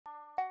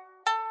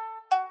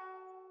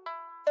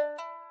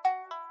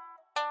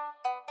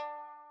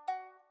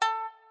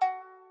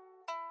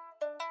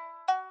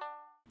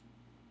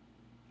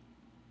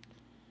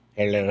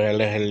Hello,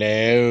 hello,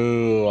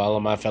 hello, all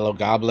of my fellow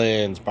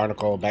goblins.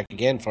 Barnacle back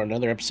again for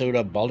another episode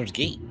of Baldur's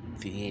Gate,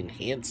 the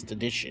Enhanced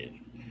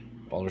Edition.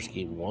 Baldur's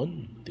Gate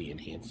 1, the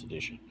Enhanced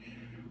Edition.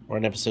 We're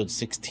on episode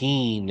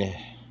 16.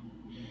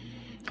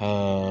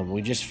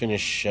 We just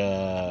finished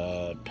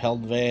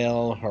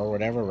Peldvale or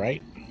whatever,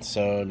 right?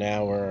 So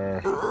now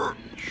we're...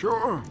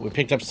 Sure. We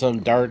picked up some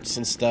darts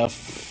and stuff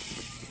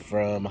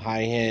from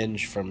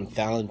Highhenge, from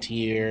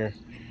Thalantir,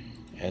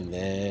 and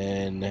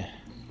then...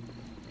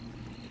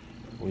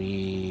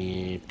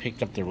 we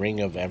picked up the Ring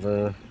of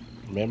Ever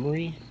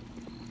Memory,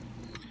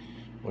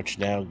 which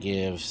now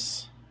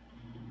gives,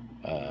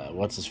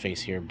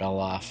 what's-his-face here,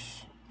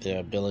 Beloff, the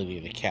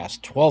ability to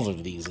cast 12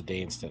 of these a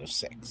day instead of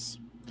 6.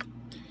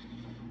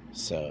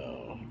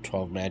 So,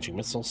 12 magic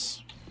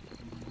missiles.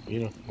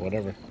 You know,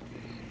 whatever.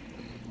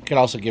 Could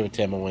also give it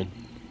to Emowyn,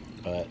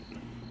 but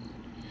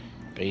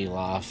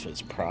Beloff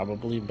is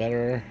probably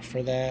better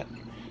for that.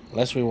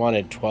 Unless we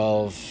wanted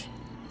 12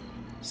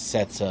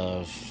 sets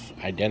of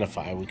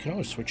Identify, we can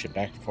always switch it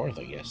back and forth,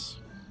 I guess.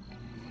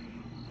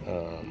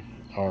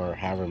 Or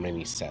however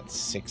many sets,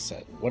 6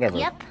 sets, whatever.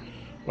 Yep.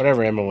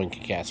 Whatever Emowyn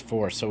can cast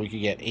 4, so we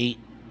could get 8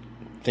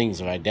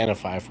 things of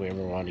Identify if we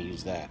ever want to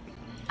use that.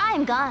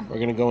 I'm gone. We're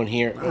gonna go in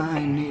here.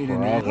 I need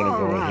We're all gonna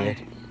go in right.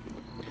 here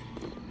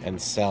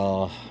and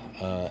sell.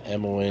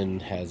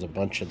 Emowyn has a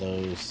bunch of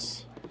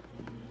those.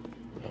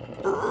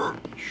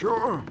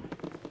 Sure.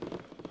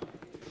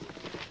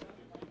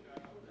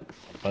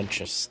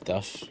 Bunch of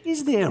stuff.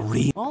 Is there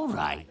all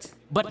right,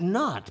 but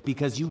not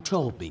because you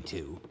told me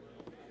to.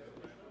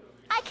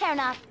 I care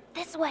not.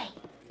 This way.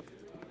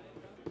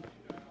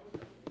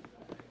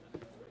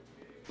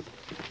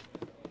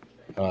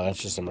 Oh,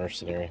 that's just a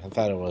mercenary. I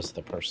thought it was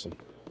the person.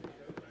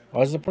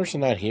 Oh, is the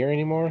person not here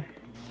anymore?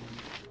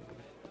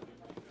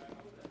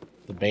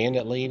 The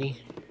bandit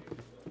lady?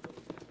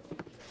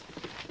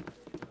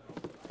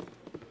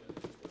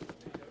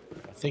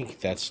 I think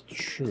that's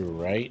true,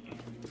 right?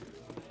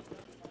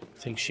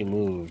 I think she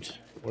moved.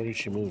 Where did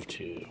she move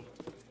to?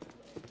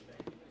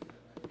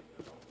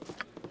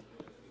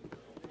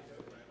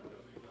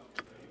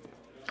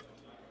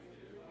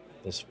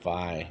 This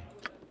Vi.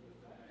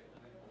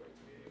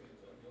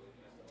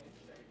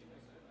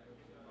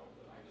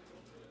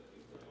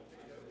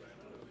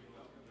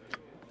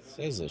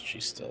 Says that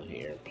she's still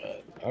here,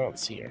 but I don't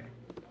see her.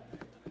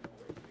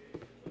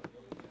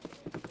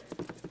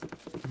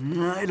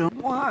 I don't.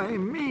 Why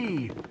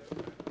me?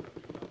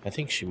 I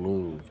think she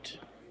moved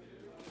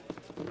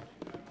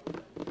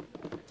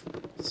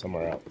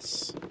somewhere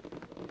else.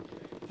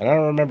 And I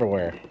don't remember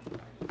where,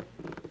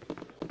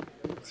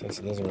 since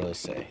it doesn't really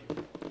say.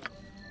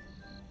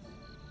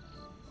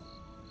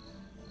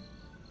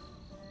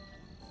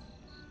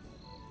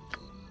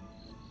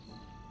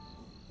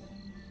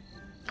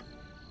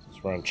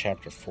 Since we're on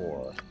chapter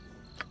 4.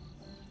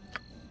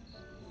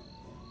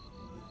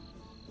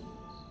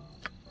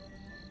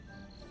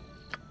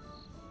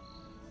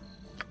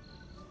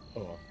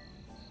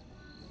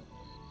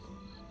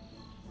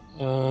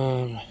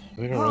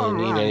 We don't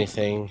really need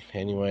anything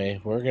anyway.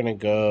 We're gonna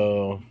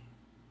go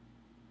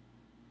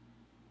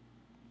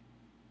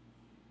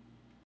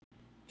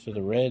to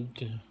the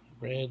red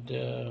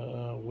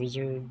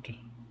wizard.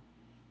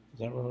 Is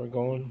that where we're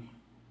going?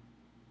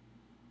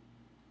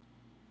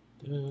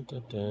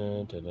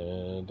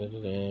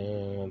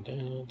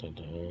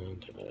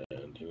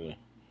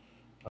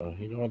 Oh,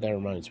 you know what that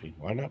reminds me?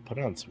 Why not put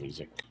on some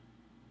music?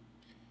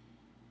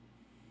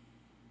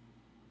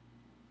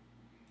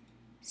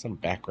 Some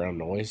background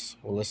noise.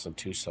 We'll listen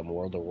to some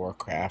World of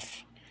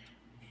Warcraft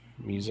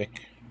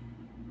music.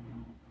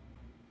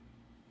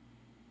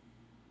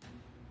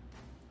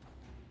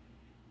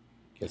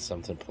 Get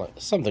something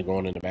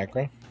going in the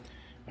background.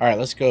 All right,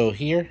 let's go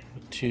here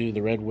to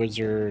the Red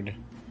Wizard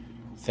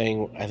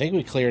thing. I think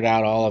we cleared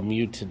out all of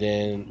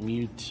Mutamin's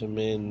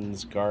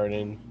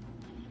garden,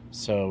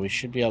 so we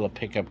should be able to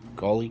pick up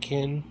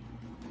Gullykin.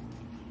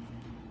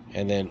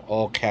 And then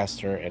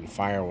Allcaster and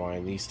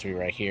Firewine, these 3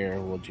 right here,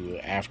 we'll do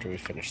after we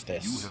finish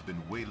this. You have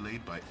been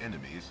waylaid by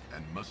enemies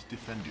and must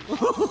defend you.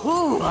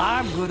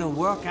 I'm gonna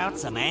work out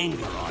some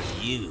anger on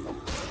you.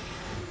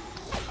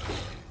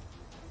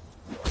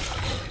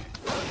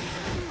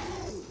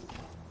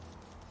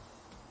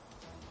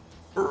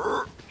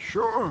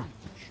 Sure.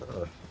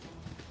 Sure.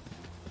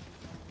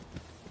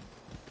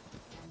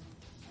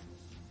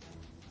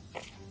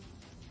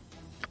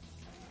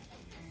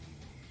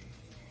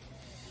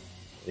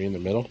 Are we in the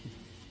middle?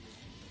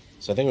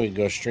 So I think we can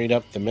go straight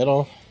up the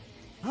middle.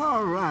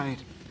 All right.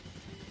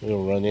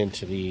 We'll run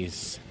into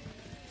these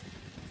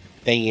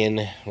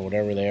Thayan, or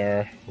whatever they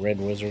are,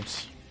 red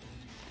wizards.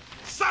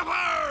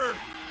 Suffer!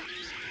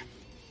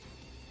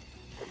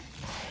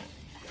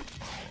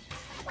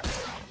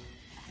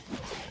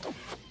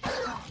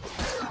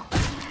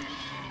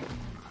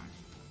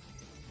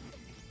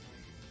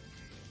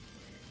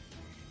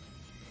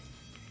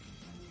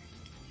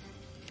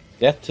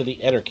 Death to the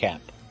Ettercap.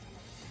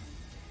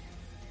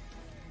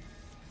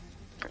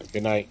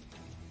 Good night.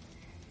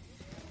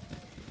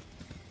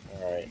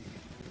 Alright.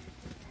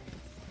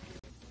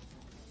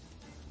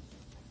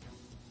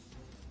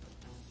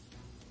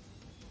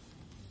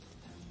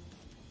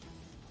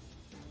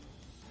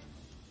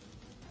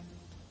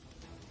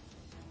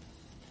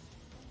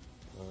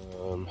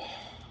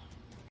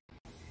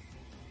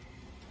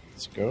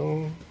 Let's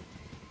go.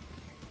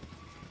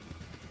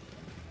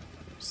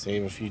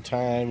 Save a few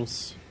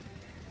times.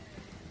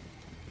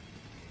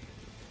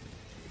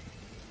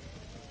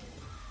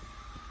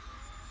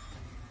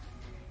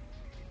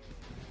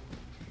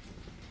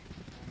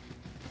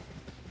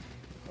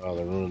 Oh,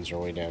 the ruins are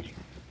way down here.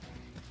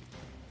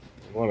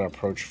 We want to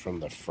approach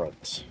from the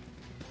front.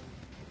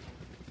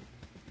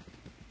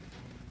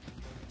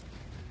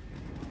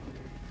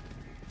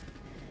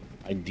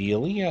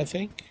 Ideally, I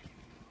think.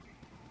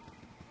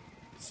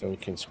 So we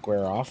can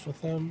square off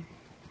with them.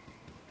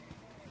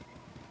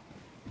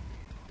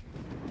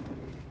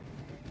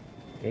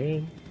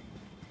 Good.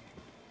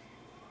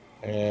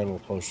 And we'll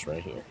post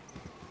right here.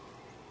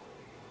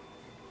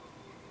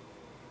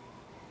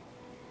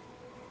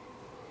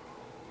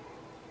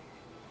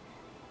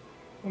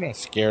 We're not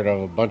scared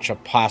of a bunch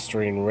of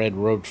posturing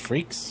red-robed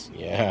freaks.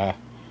 Yeah,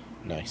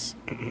 nice.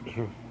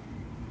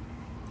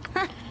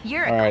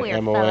 You're All a right,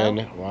 queer MON,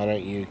 fellow. why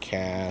don't you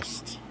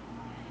cast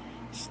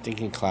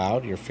Stinking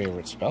Cloud, your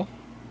favorite spell?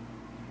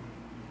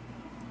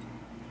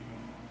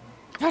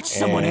 Touch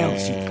someone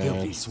else, you And-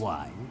 filthy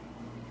swine.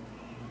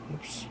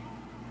 Oops.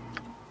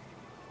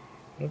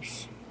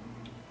 Oops.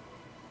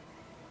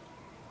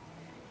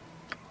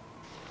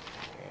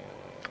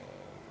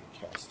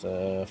 And cast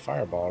a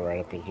fireball right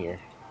up in here.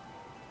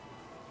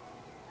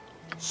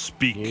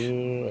 Speak.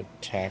 You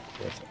attack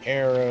with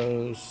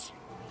arrows.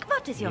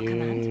 What is your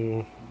command?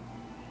 You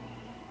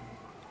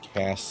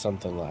cast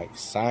something like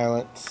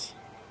silence.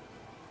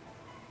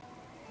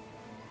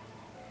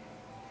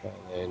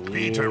 And then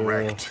Be you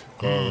direct.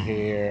 go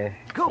here.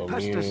 Go and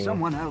pester you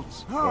someone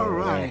else. go All there.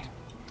 right.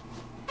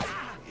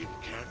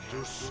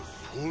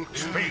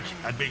 Speak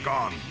and be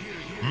gone.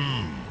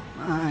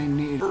 I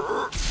need...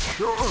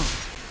 Sure.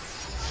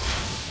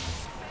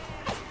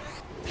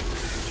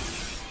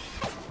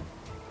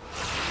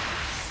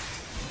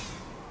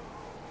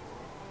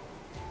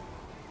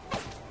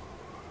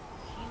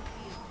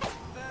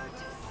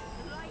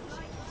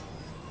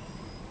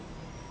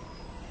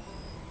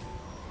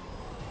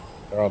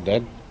 They're all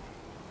dead.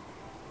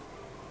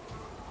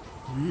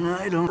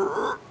 I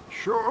don't...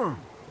 Sure.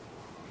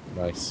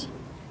 Nice.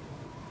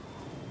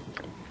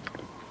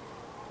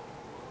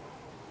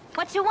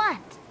 What you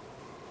want?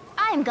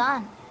 I'm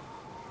gone.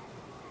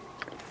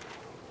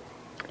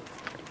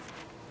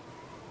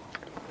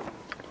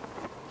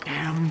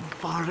 Damn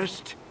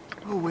forest.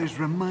 Always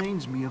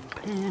reminds me of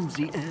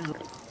Pansy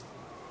Elves.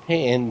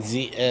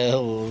 Pansy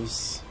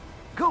elves.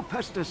 Go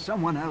pester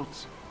someone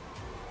else.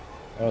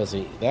 That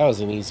was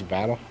an easy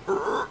battle.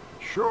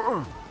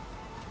 Sure.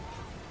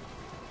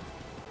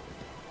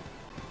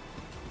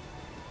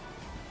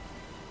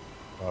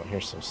 Oh,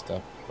 here's some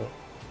stuff. Oh,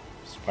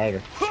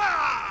 spider.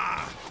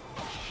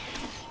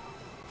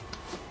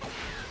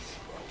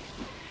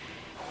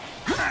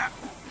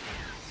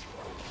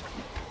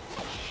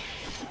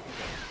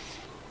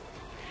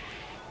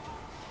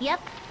 Yep.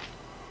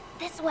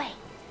 This way.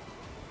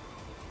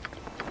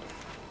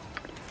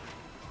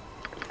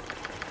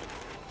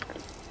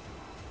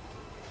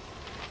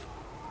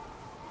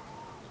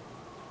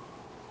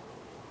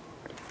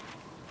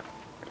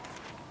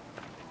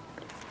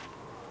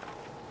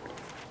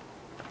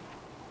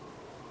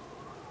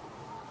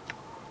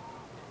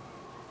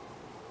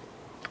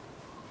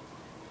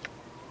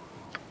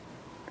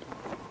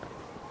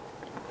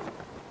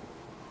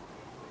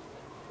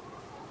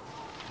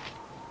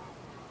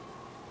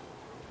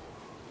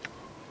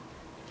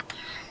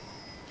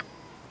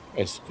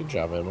 Nice. Good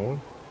job, Emily.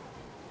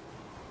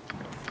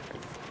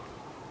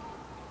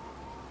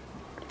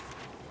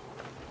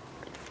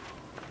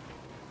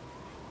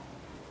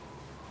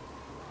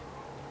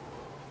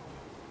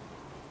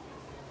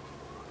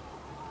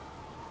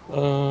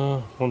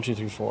 One, two,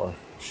 three, four.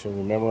 Should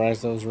we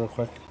memorize those real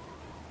quick?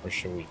 Or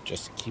should we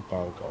just keep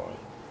on going?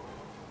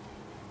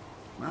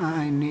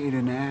 I need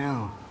an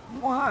L.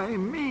 Why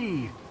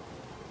me?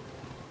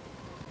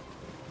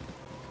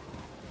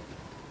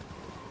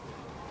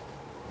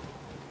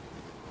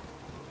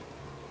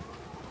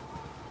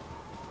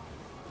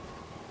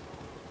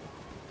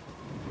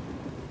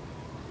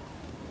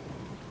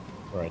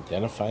 Or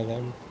identify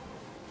them?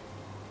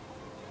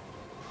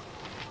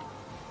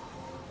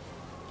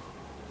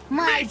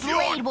 My Meet your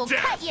blade will death.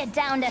 cut you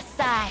down to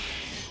size.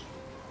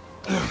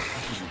 You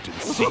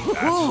didn't see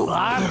that. Ooh,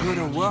 I'm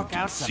gonna work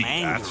didn't out some see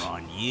anger that.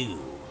 on you.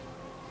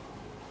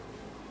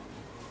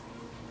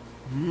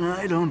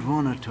 I don't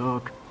want to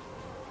talk.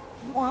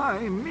 Why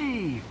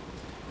me?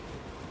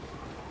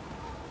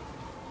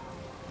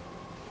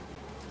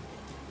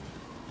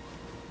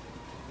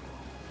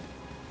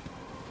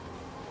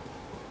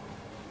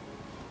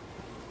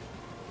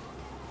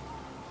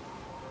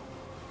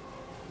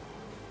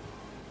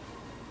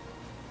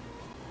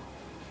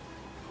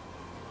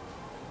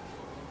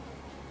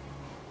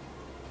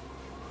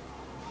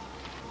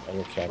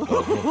 Other cat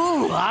down here.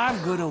 Ooh,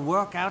 I'm gonna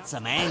work out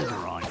some anger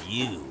on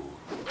you.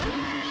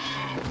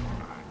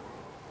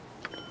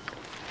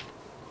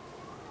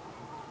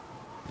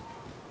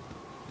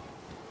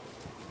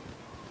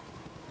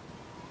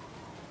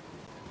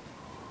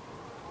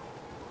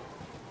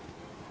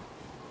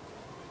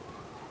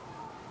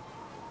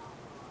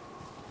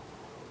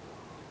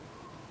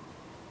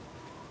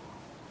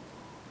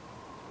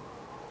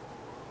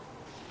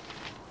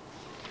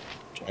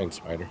 Giant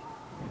spider.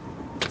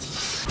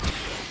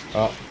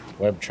 Oh,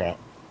 web trap.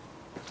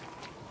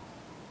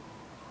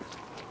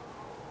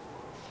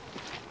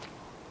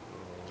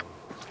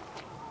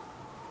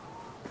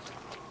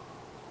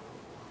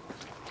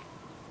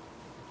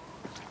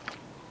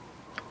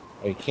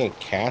 Oh, you can't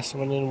cast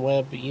one in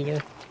web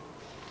either?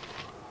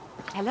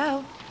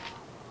 Hello?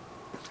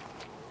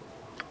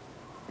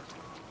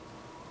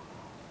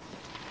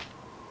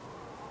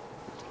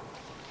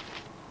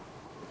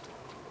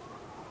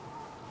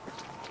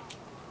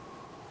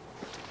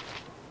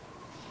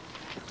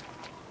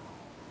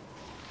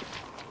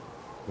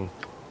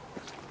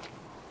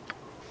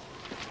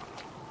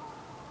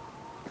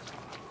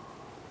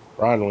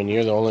 Ron, when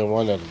you're the only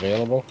one that's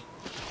available?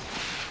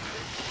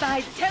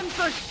 Thy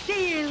temper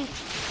steel!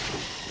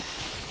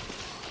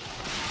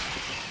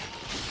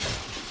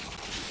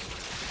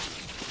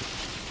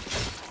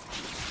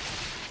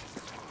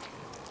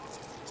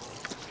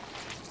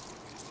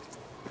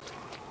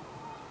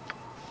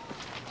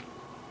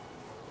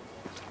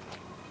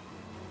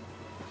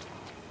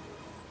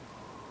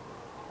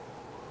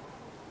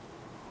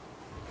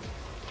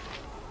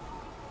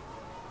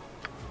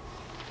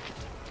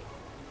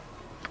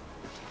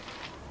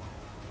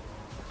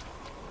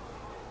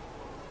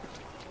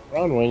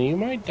 Bronwyn, you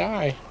might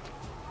die.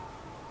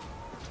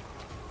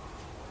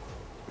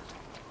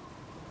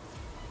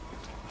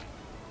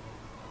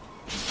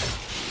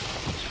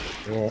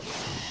 Yeah.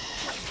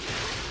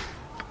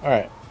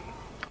 Alright.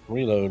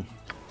 Reload.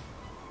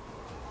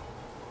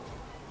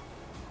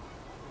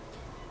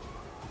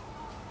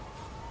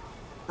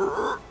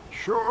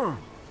 Sure.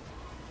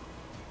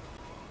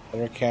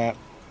 Better cat.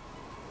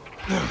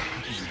 You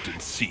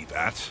didn't see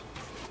that.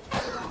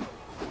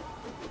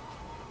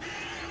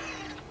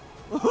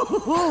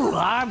 Ooh,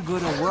 I'm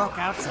gonna work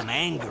out some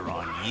anger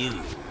on you.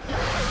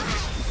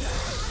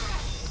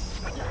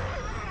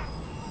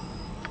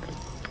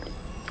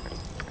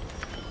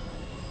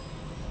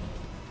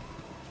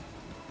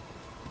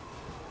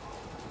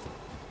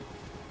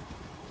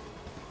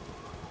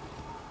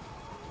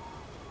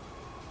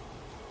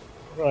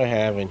 What do I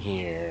have in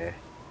here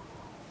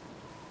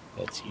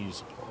that's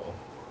usable?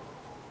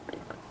 Do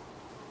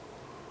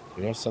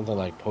we have something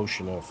like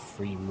potion of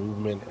free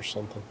movement or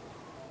something?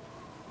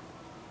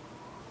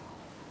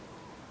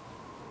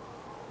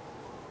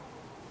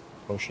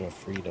 Potion of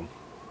freedom.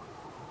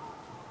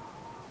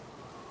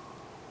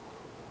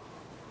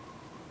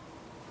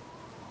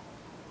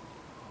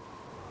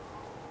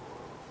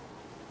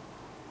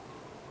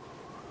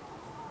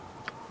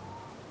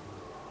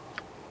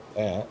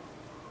 That.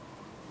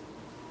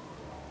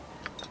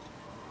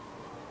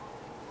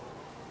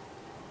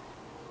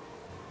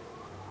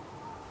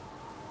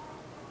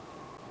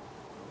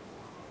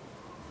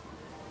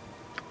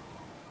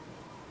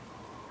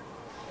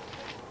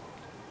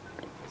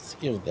 Let's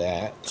give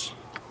that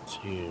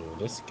to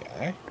this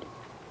guy.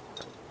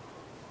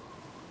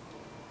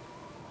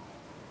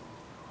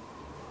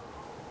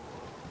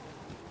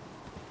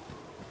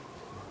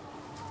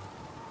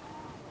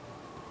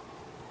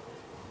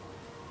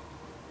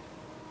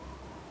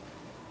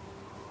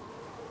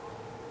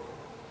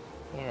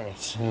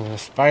 Alright,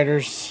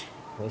 spiders.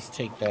 Let's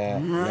take that.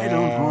 I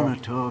don't want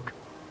to talk.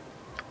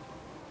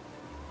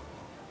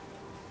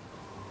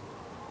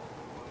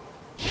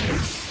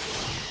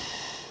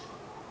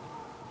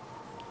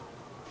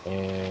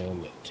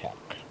 And attack.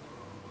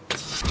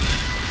 Attack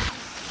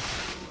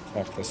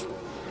this one.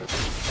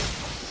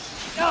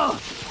 Oh!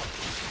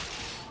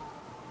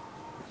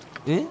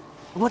 Eh?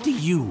 What do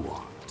you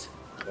want?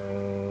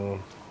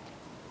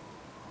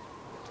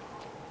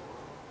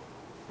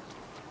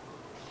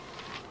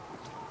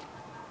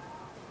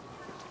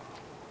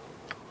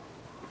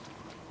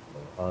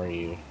 Where are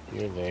you?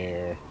 You're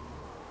there.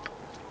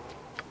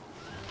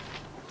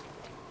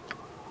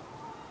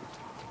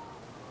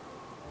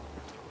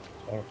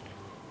 Attack.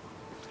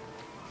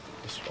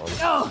 This one.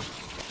 Oh!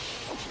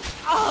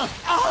 Oh!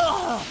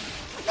 Oh!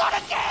 Not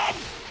again!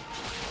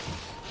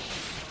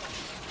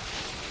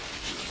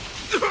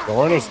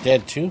 Lorne is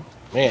dead too?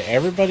 Man,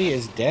 everybody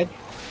is dead?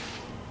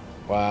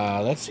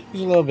 Wow, that seems a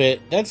little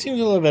bit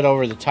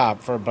over the top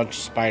for a bunch of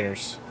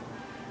spiders.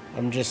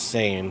 I'm just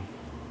saying.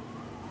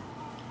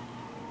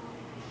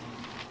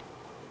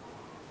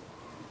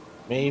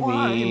 Maybe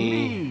Why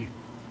me?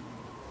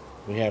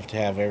 we have to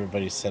have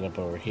everybody set up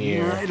over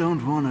here. I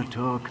don't want to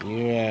talk.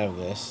 You have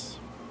this.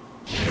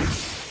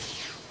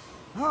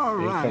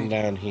 All You come right.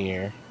 down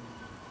here.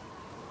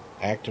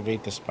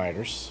 Activate the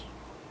spiders.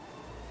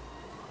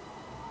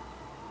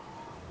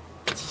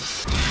 Come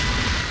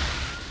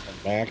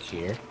back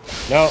here.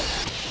 No.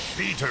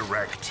 Be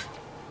direct.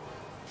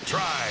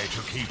 Try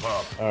to keep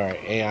up.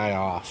 Alright, AI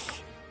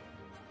off.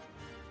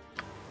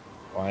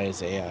 Why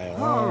is AI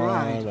on? All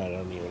right. I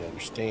don't even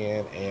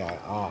understand. AI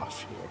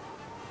off here.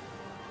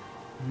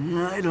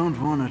 I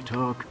don't want to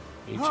talk.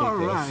 You take All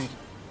this. right.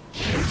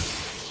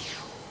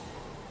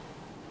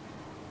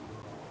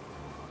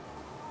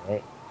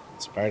 Alright.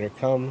 Spider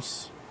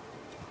comes.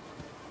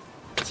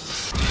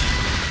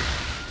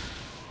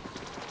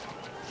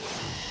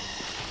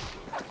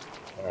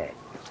 Alright.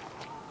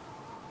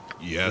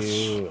 Yes.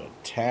 You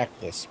attack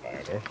this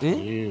spider. Eh?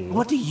 You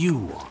What do you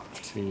want?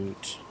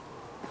 shoot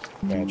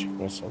magic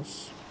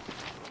missiles.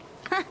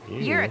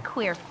 You're a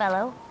queer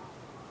fellow.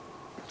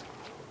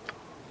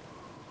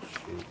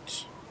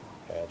 Shoot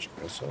magic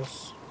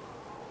missiles.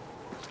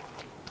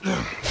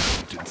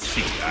 Didn't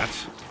see that.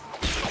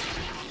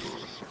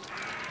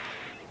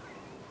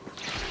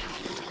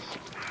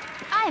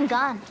 I'm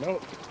gone.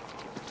 Nope.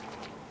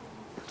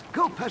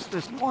 Go past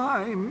us.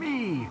 Why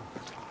me?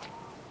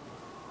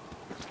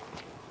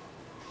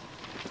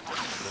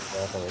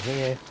 Back over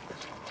here.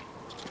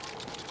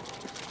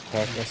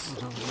 Attack this.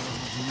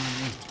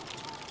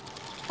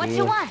 What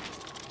you want?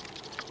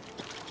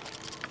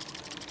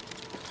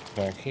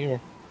 Back here.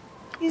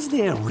 Is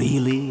there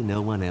really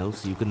no one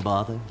else you can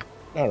bother?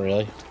 Not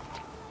really.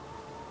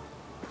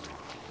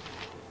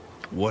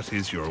 What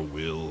is your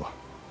will?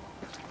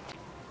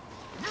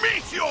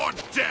 Meet your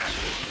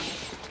death!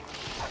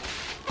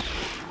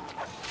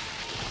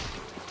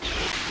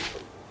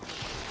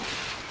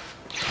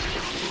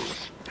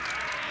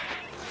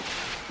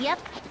 Yep.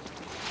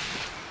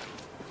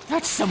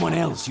 That's someone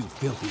else, you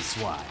filthy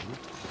swine.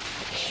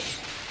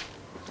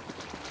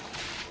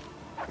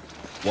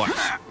 What?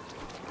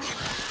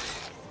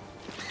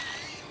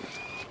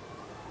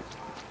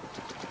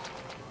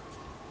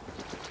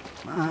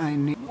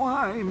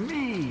 Why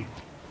me?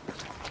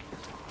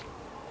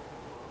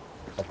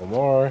 Couple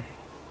more.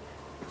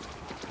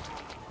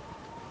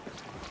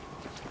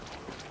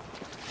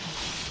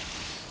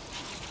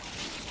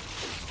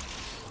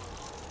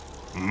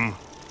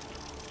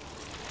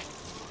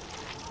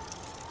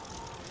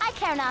 I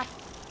care not.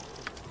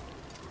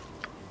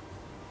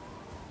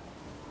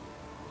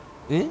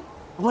 Eh?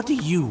 What do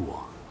you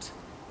want?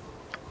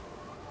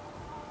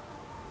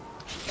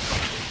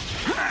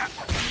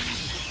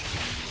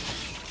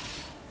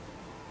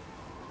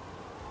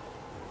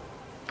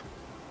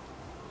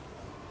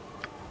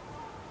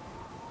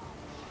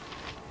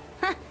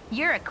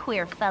 You're a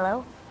queer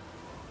fellow.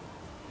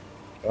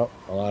 Oh,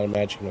 a lot of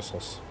magic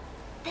missiles.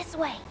 This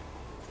way.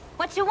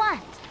 What you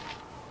want?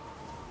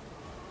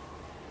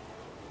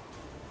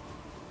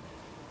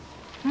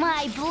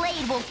 My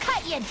blade will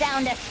cut you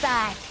down to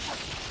size.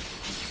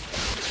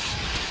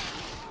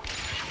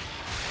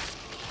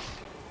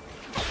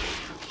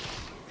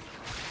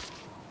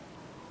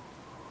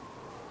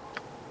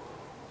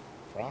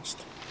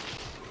 Frost.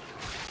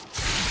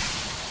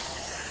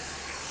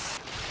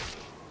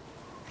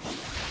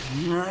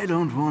 I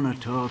don't want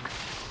to talk.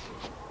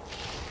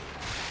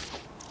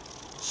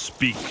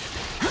 Speak.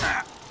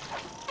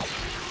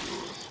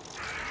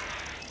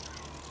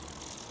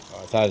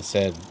 Oh, I thought it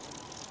said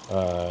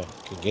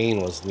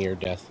Kagain was near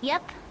death.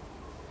 Yep.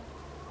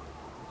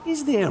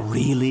 Is there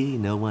really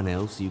no one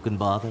else you can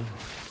bother?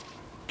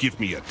 Give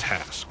me a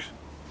task.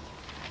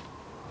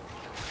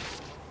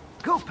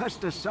 Go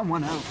pester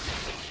someone else.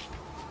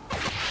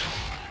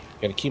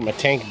 Gotta keep my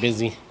tank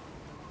busy.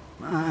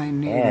 I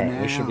need an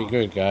Alright, we should be L.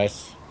 good,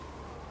 guys.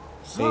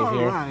 Save All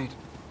here. right.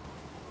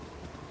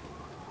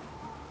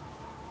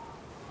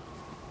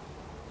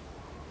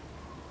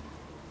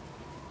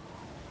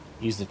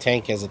 Use the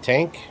tank as a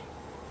tank.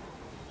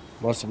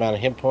 Most amount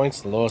of hit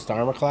points, the lowest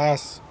armor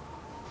class.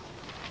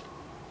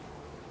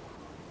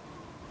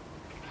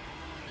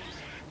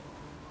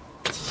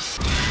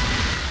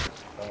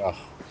 Ugh.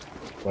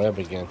 Web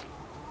again.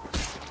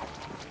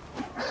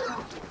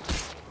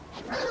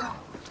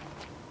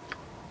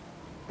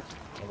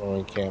 Other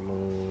one can't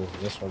move.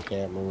 This one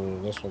can't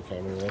move. This one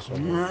can't move. This one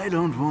can't move. I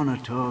don't want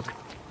to talk.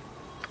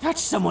 That's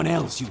someone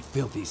else, you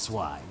filthy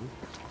swine.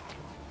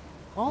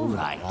 All Ooh,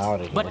 right, out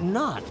of here. but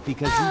not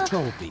because you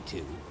told me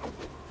to.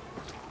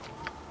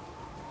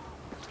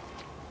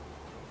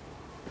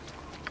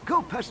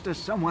 Go pester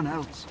someone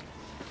else.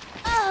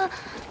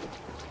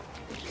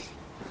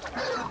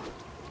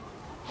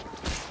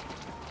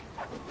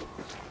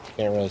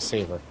 Can't really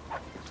save her.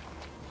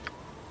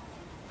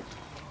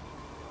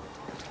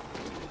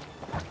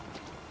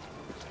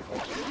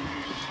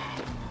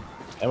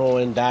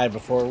 Emmeline died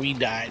before we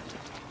died.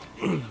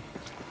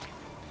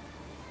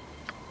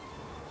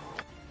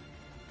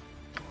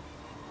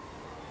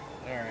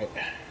 Alright.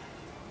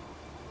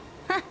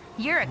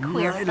 You're a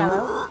queer I fellow.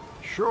 don't...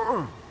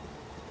 Sure.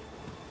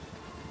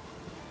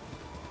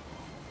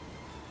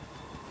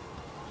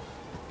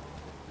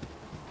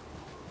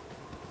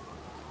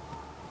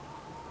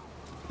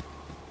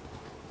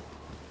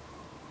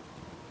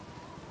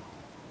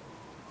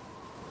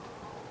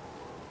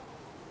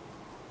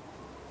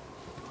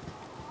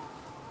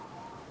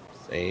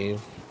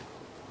 Save.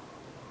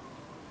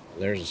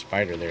 There's a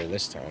spider there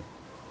this time.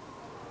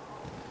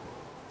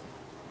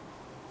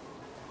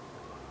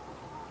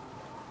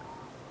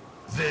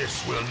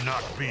 This will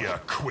not be a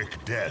quick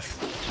death.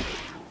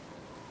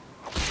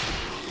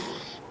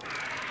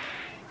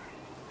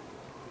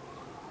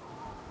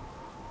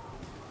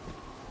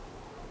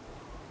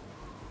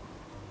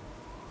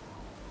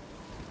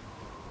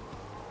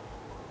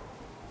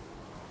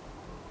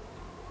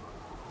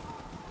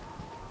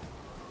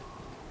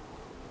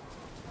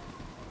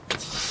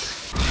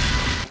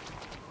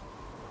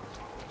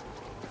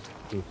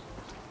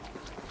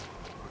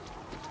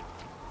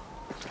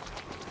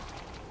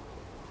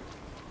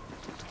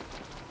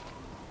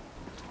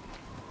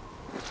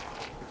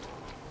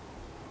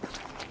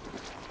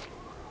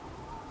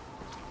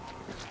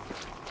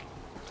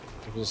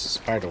 This is a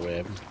spider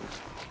web.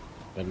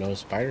 But no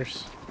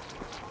spiders?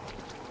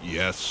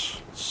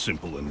 Yes,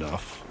 simple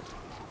enough.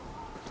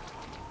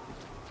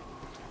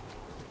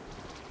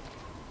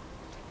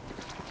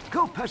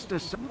 Go past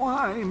us.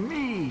 Why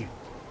me?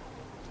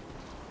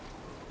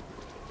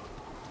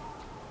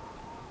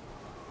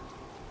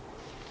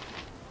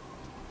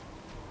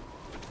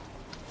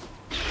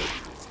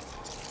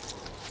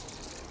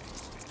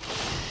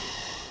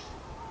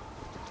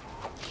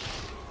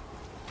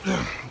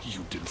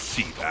 You didn't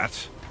see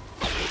that.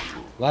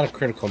 A lot of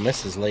critical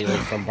misses lately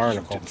from You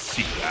Barnacle. didn't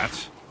see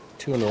that.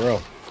 2 in a row.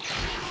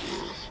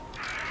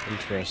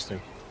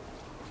 Interesting.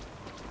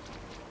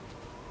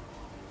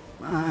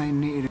 I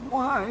need it.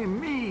 Why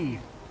me?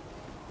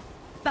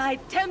 By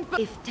Tempus,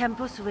 if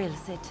Tempus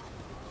wills it.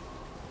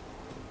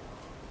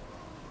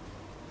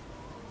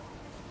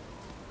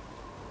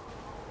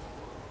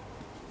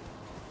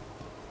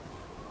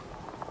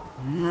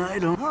 I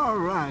don't. All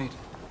right.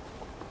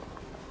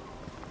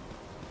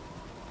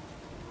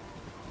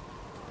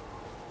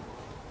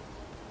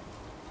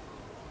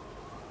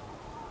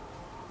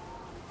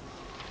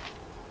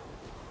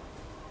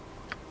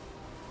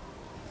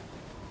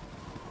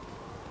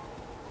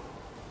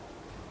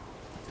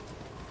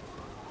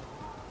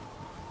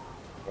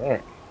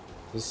 Alright.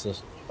 This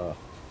is, that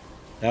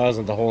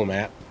wasn't the whole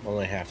map,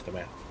 only half the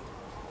map.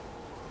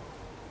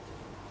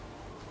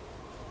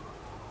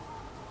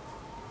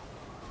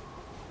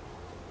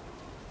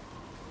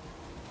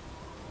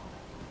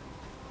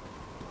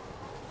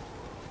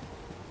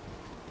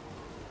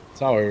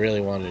 That's all we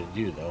really wanted to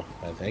do, though,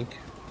 I think.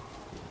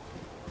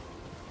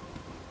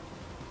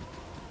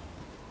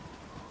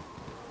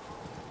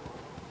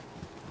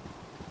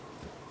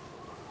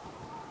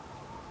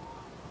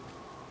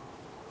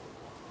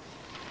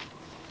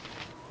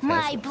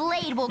 My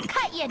blade will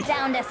cut you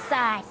down to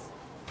size.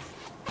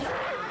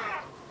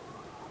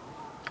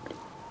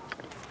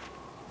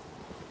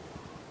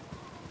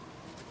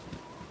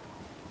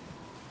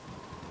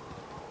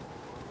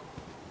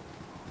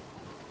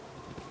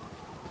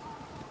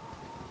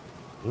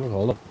 Ooh,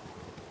 hold up.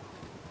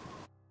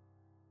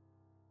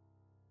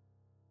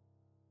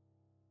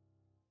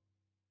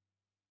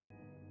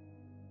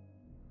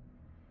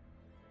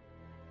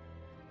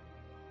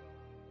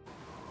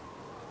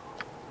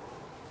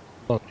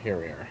 Oh, here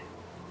we are.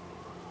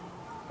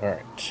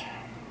 Alright.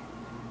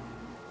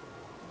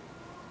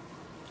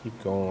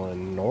 Keep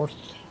going north.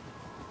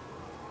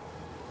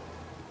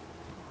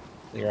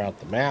 Clear out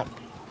the map.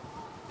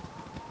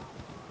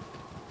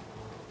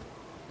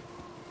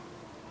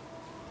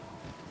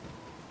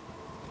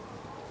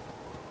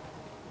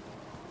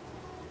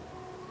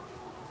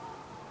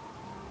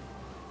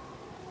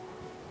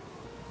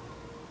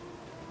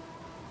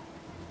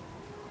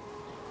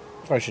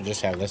 I should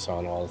just have this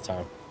on all the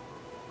time.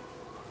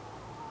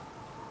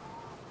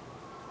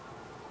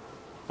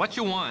 What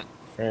you want?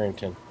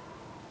 Farrington.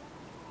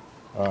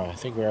 I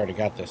think we already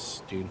got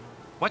this, dude.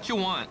 What you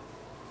want?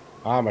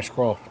 Ah, my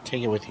scroll.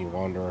 Take it with you,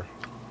 Wanderer.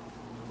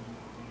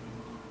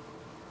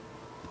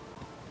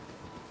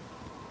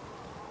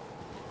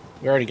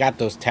 We already got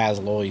those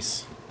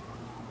Tazlois.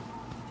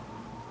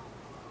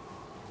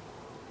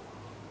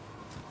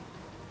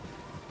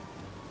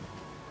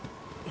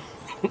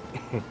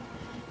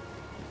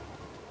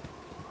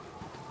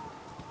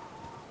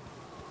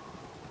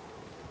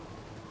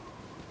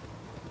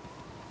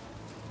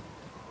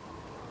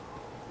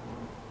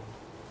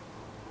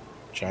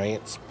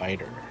 Giant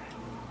spider.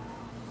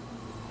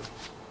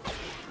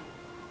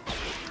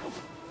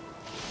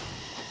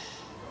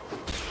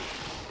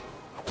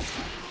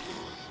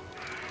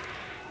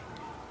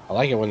 I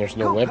like it when there's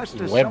no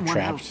web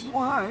traps.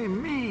 Why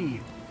me?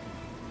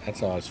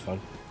 That's always fun.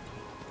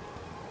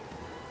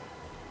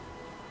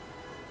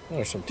 Oh,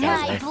 there's some My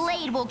Tazlois.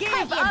 blade will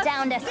cut you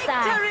down to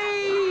size.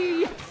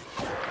 Victory!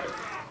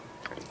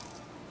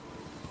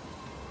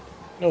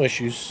 No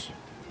issues.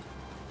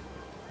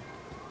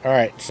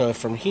 Alright, so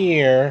from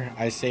here,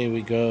 I say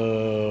we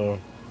go...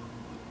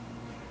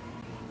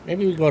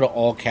 Maybe we go to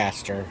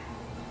Allcaster.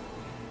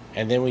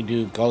 And then we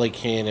do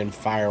Gullykin and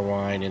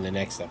Firewine in the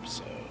next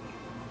episode.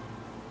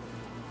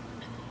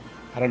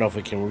 I don't know if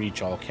we can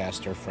reach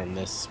Allcaster from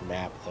this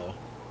map, though.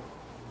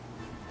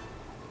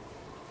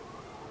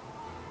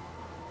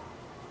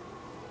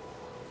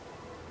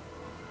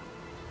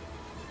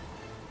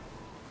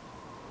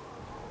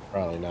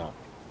 Probably not.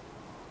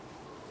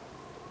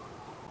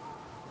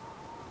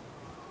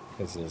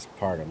 Because it's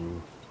part of...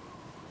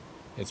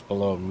 It's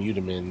below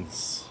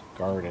Mutimin's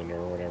garden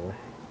or whatever.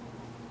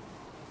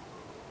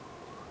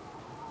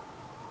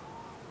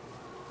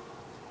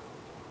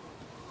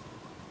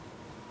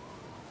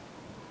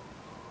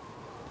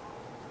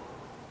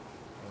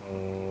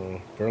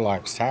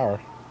 Burlock's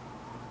Tower.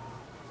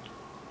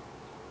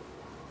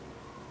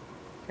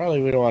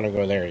 Probably we don't want to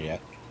go there yet.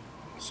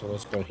 So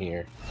let's go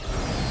here.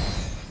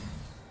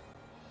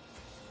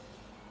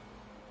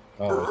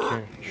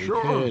 Oh, we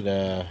could,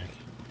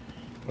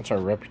 what's our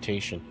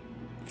reputation?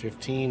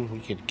 15? We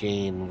could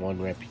gain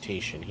 1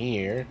 reputation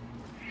here.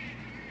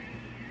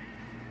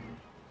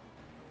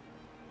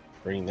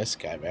 Bring this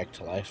guy back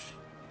to life.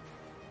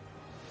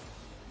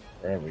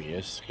 Wherever he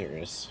is. Here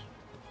he is.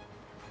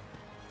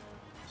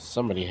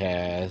 Somebody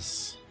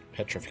has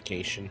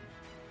petrification.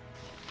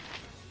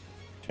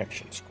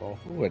 Protection scroll.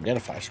 Ooh,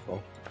 identify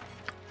scroll.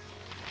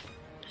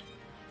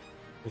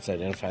 Let's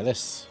identify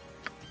this.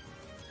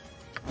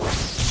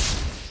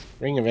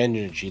 Ring of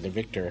Energy, the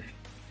victor.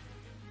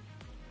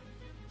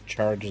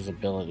 Charges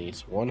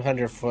abilities.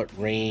 100-foot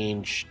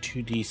range,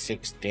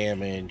 2d6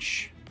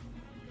 damage.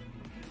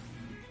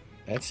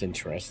 That's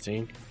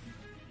interesting.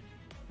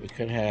 We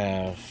could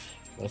have...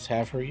 Let's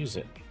have her use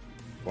it.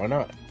 Why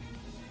not?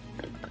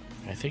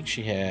 I think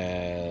she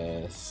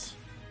has...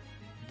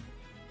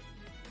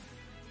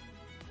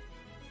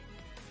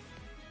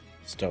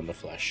 Stone to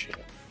Flesh, yeah.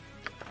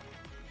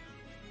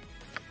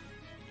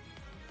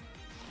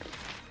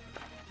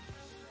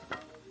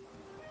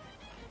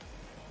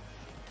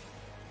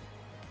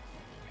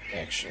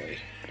 Actually,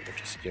 I'll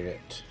just give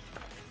it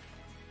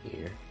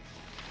here.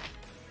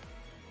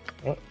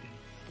 Oh,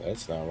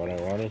 that's not what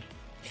I wanted.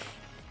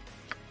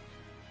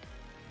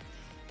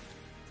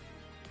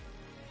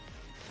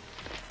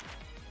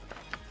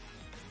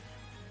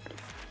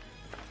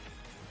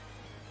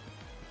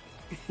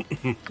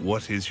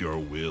 What is your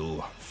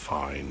will?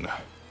 Fine.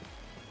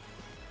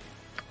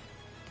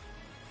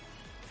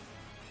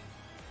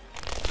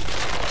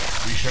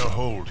 We shall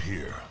hold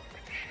here.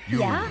 You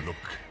look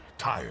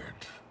tired.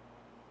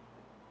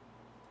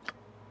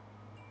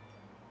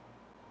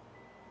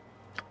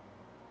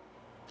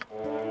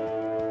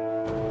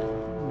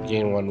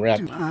 Gain 1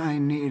 rep. I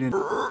need it.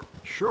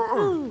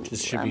 Sure.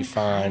 This should be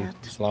fine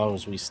as long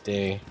as we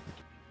stay.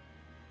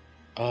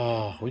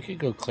 Oh, we could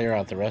go clear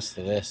out the rest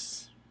of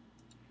this.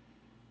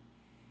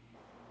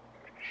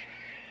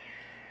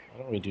 Why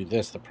don't we do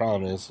this? The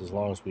problem is, as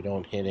long as we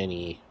don't hit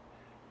any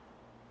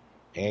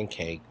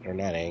Ankeg, or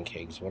not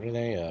Ankegs, what are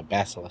they?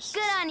 Basilisks.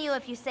 Good on you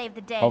if you saved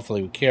the day.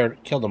 Hopefully we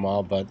killed them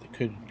all, but it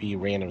could be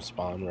random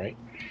spawn, right?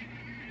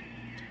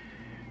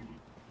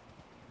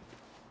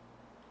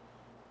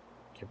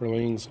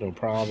 Kipperlings, no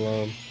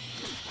problem.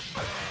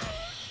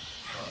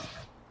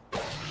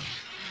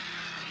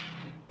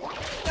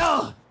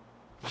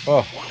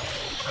 Oh.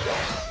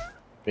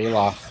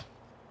 Baloth.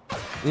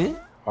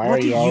 Why are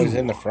you always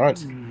in the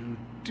front?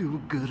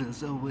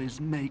 Do-gooders always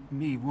make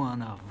me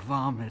wanna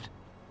vomit.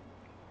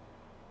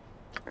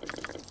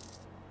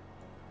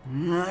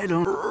 I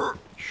don't...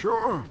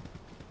 Sure.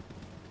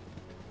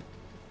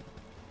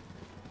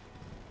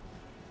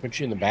 Put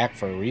you in the back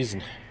for a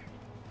reason.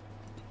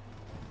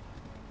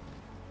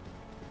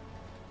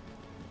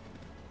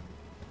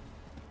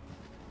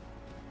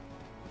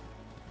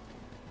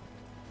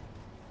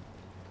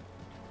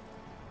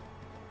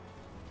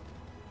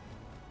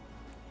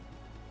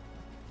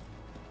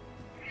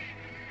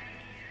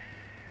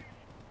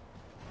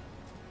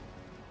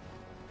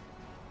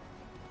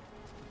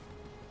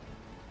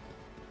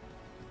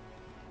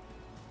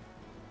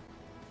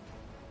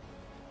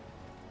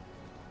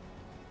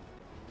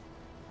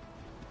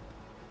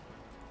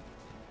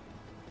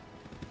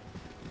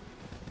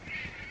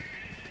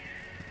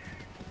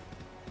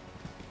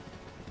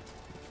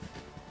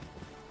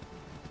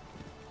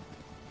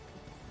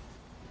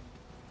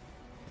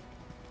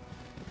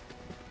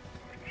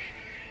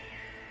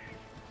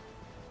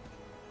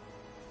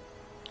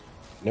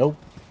 Nope.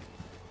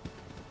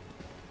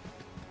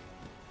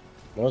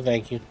 No,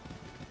 thank you.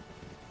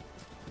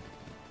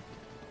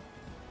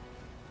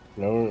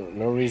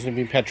 No reason to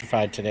be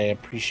petrified today.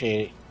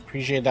 Appreciate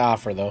the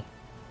offer though.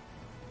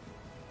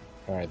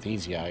 All right,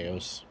 these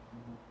yayos.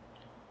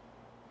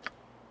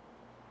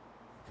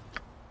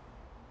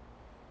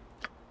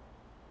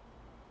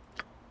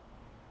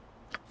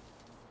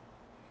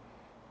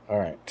 All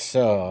right,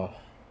 so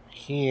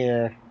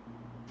here.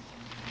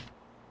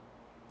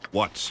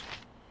 What?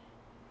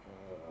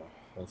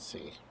 Let's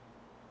see.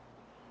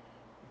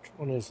 Which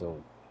one is a...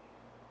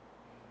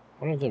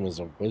 One of them is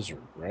a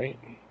wizard, right?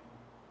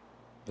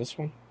 This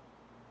one?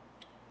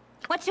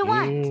 What you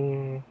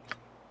want?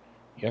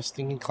 Yes,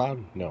 Thinking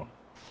Cloud? No.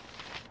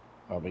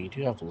 Oh, but you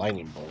do have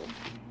Lightning Bolt.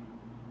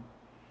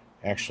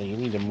 Actually, you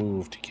need to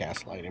move to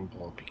cast Lightning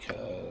Bolt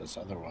because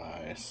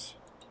otherwise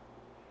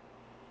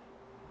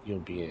you'll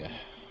be a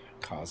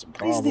cause of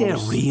problems. Is there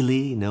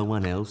really no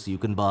one else you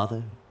can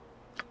bother?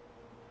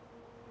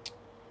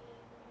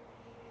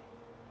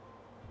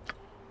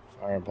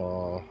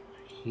 Fireball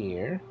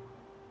here.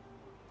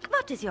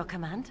 What is your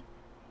command?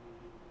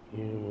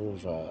 You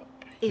move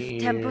up If here.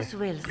 Tempus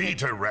wills. Be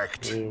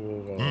direct. You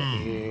move up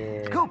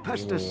here. Go You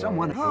pester move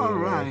someone. up All here.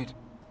 right.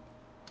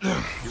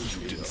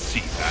 You didn't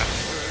see that.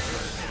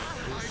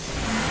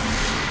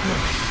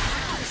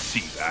 Didn't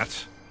see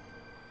that.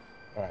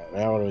 Alright,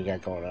 now what do we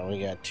got going on? We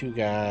got 2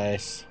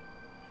 guys.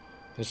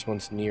 This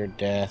one's near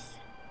death.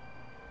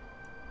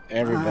 I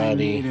Everybody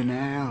need an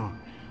L.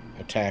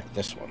 attack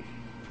this one.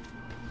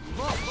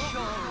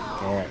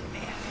 Alright.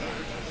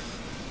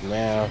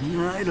 Now,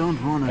 I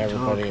don't want to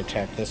everybody talk.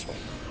 attack this one.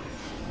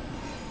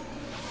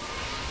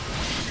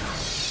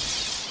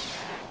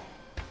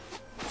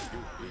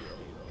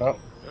 Oh.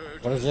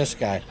 What is this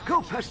guy?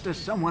 Go pester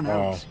someone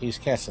Oh, else. he's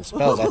casting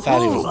spells. I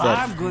thought he was dead.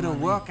 I'm gonna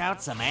work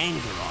out some anger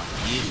on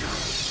you.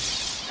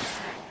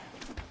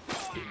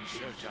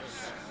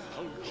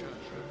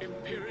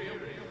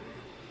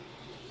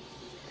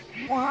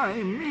 Why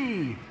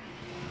me?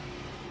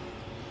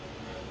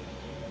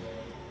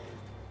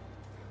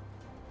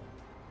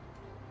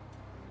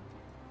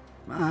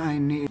 I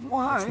need.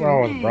 Why What's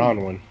wrong with me?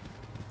 Bronwyn?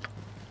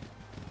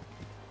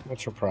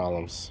 What's her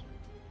problems?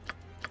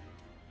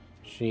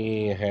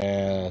 She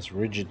has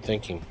rigid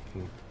thinking.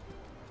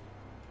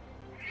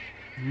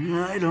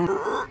 I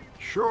don't.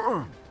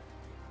 Sure.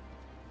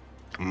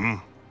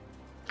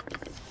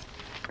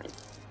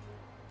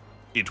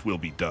 It will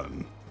be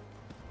done.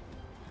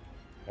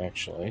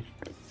 Actually,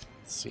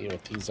 let's see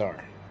what these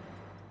are.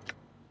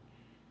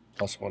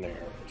 +1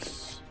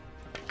 arrows.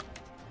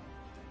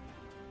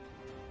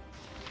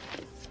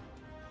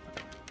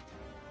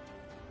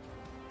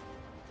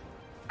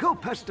 Go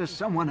pester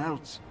someone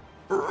else.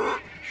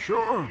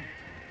 Sure.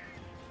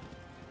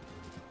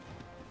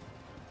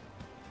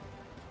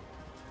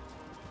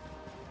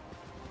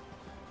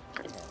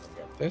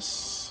 Got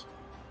this.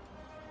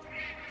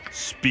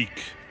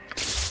 Speak.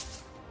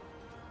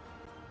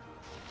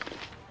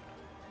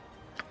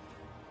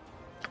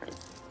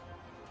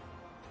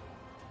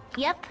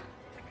 Yep.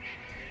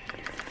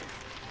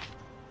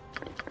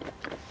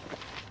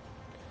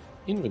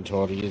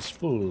 Inventory is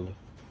full.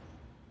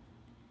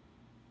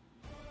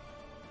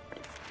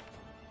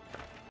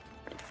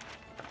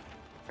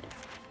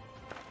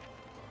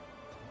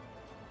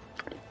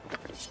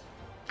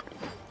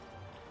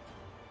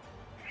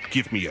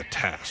 Give me a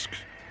task.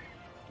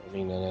 Don't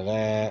need none of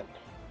that.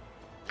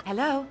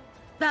 Hello?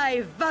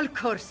 Thy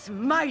Valkor's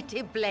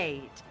mighty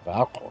blade.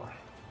 Valkor.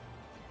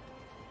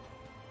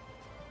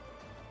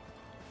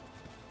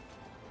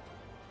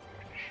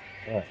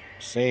 Alright,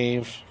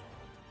 save.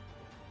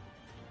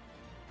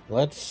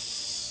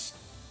 Let's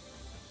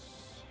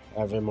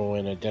have Emma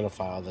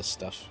identify all this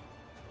stuff.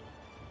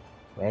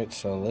 Right,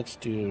 so let's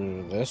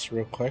do this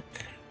real quick.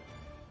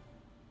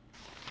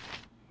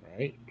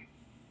 Right.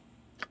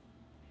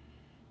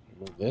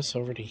 Move this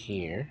over to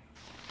here.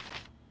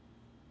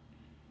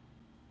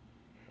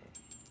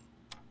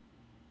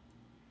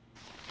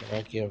 Can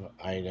I give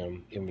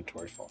item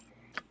inventory folder?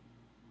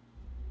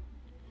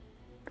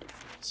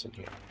 It's in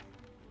here.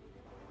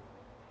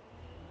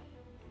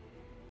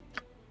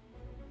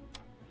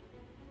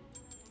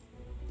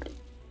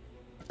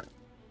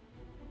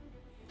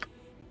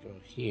 Go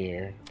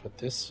here, put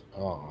this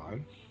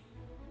on.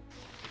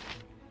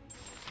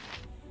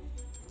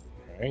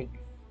 Alright.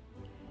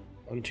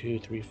 1, 2,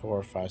 3,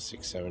 4, 5,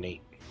 6, 7,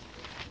 8.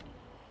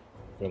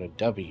 Go to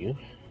W.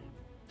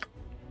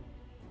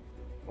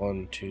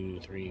 1, 2,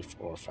 3,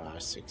 4,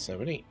 5, 6,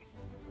 7, 8.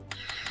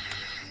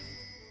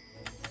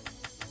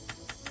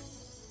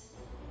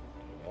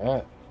 Do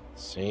that.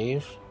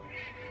 Save.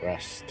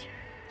 Rest.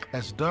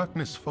 As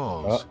darkness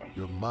falls,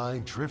 your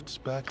mind drifts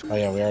back to... Oh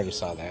yeah, we already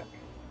saw that.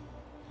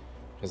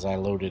 Because I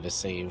loaded a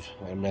save.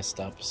 I messed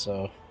up,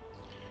 so...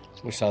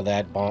 We saw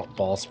that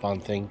ball spawn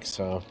thing,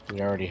 so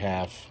we already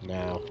have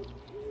now.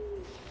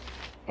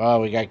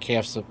 Oh, we got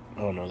KFC.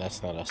 Oh no,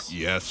 that's not us.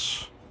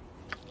 Yes.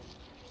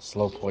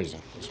 Slow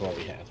poison is what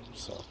we had,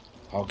 so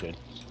all good.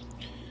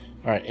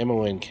 Alright,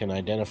 Emma can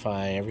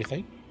identify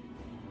everything.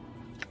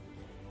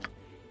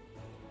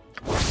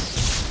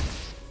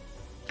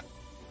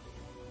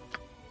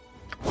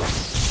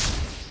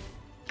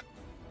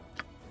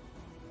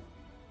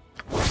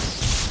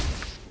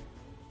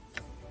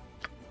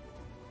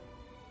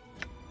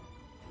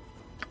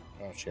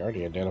 Oh, she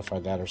already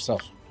identified that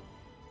herself.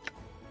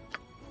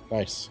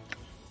 Nice.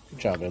 Good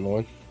job,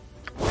 Emma.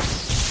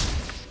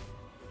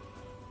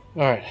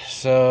 Alright,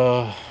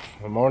 so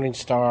the Morning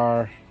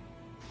Star,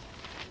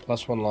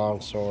 +1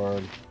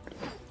 longsword.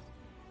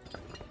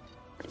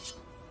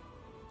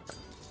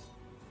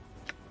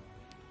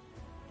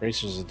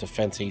 Bracers of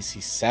defense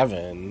AC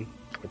 7,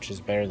 which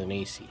is better than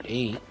AC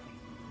 8.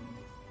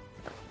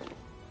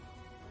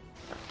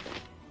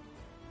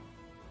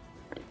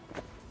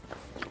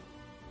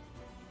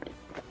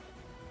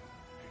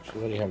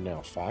 Actually, what do you have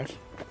now? 5?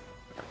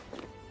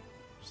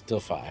 Still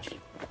 5.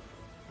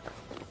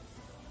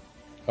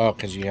 Oh,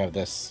 because you have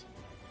this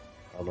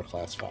armor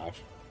class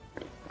 5.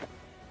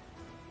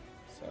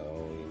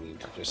 So we need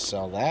to just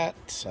sell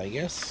that, I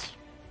guess.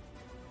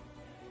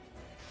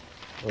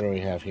 What do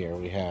we have here?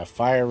 We have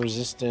fire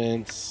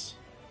resistance,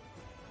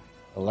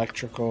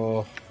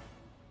 electrical,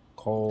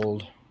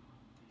 cold,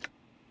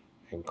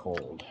 and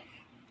cold.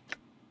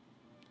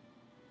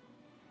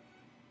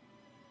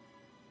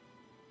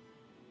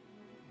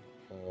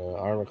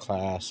 Armor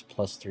class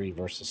 +3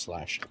 versus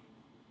slashing.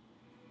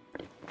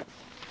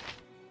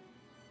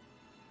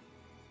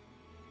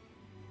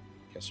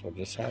 Guess we'll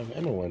just have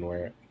anyone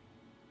wear it.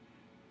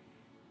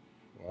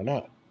 Why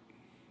not?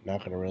 Not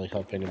going to really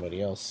help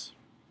anybody else.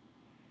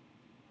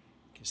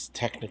 Guess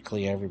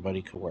technically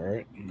everybody could wear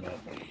it, but...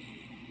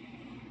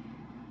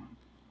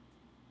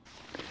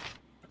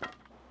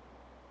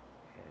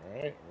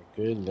 Alright, we're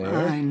good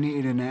there. I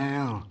need an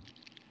L.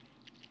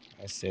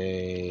 I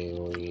say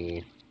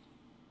we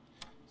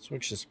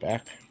switch this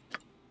back.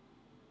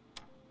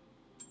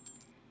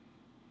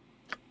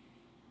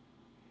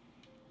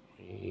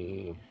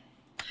 We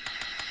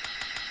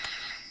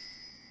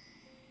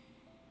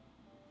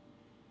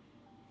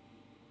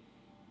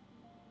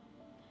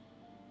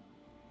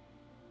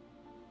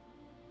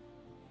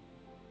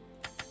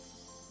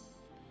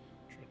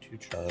try 2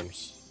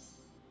 charms.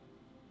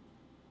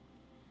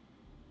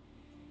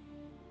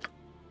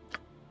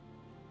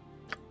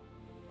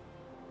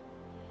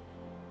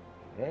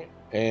 Alright,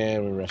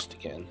 and we rest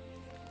again.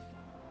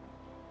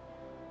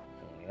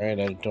 Alright,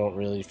 I don't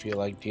really feel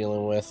like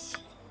dealing with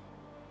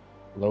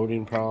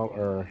loading problem,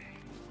 or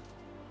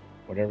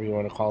whatever you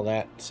want to call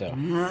that, so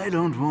I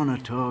don't want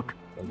to talk.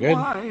 we're good.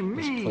 Why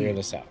Let's me? clear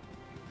this out.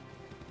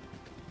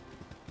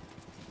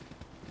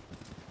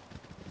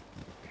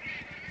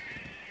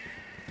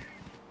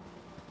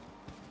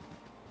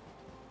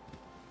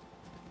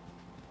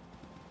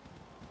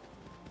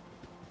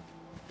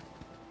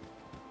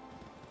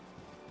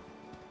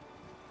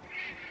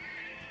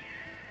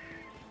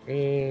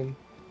 Good.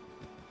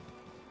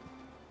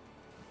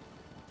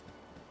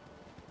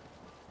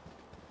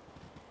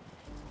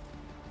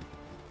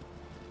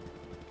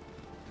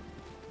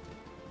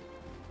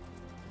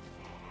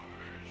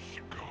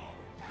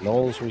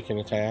 Knolls we can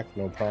attack,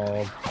 no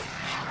problem.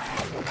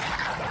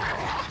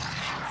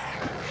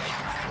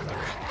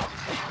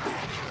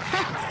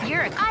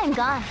 I'm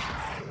gone.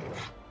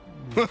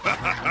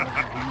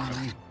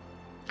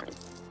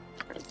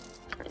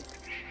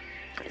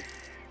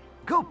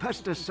 Go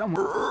pester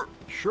somewhere.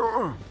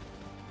 Sure.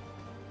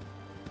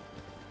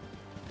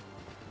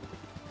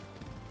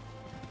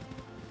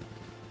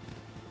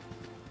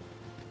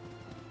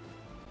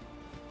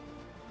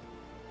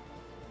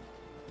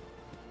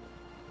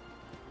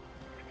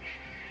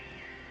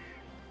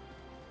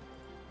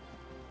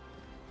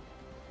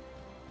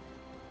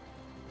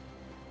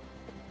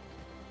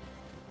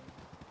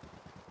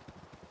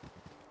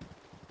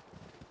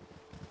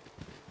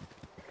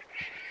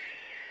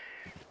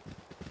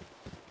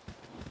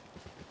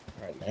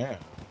 Right now,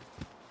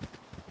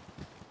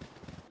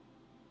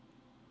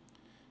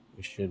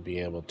 we should be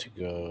able to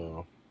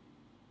go.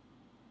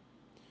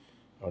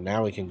 Oh,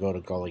 now we can go to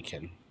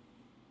Gullikin.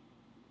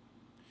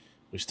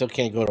 We still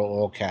can't go to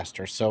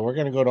Oilcaster, so we're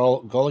gonna go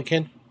to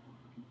Gullikin.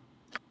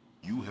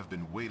 You have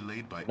been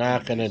waylaid by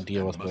Not gonna enemies deal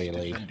and with must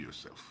waylaid. defend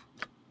yourself.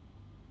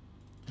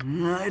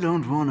 I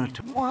don't want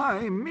to.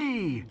 Why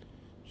me?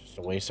 Just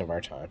a waste of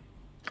our time.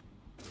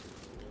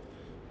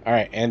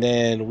 Alright, and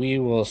then we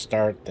will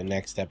start the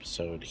next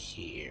episode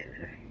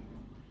here.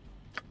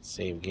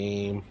 Save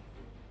game.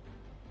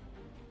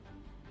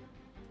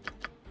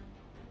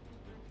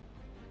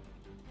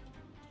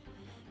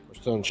 We're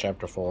still in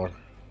chapter 4.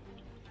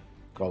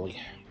 Gully.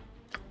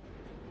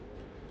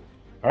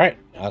 Alright,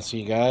 I'll see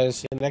you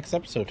guys in the next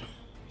episode.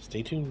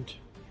 Stay tuned.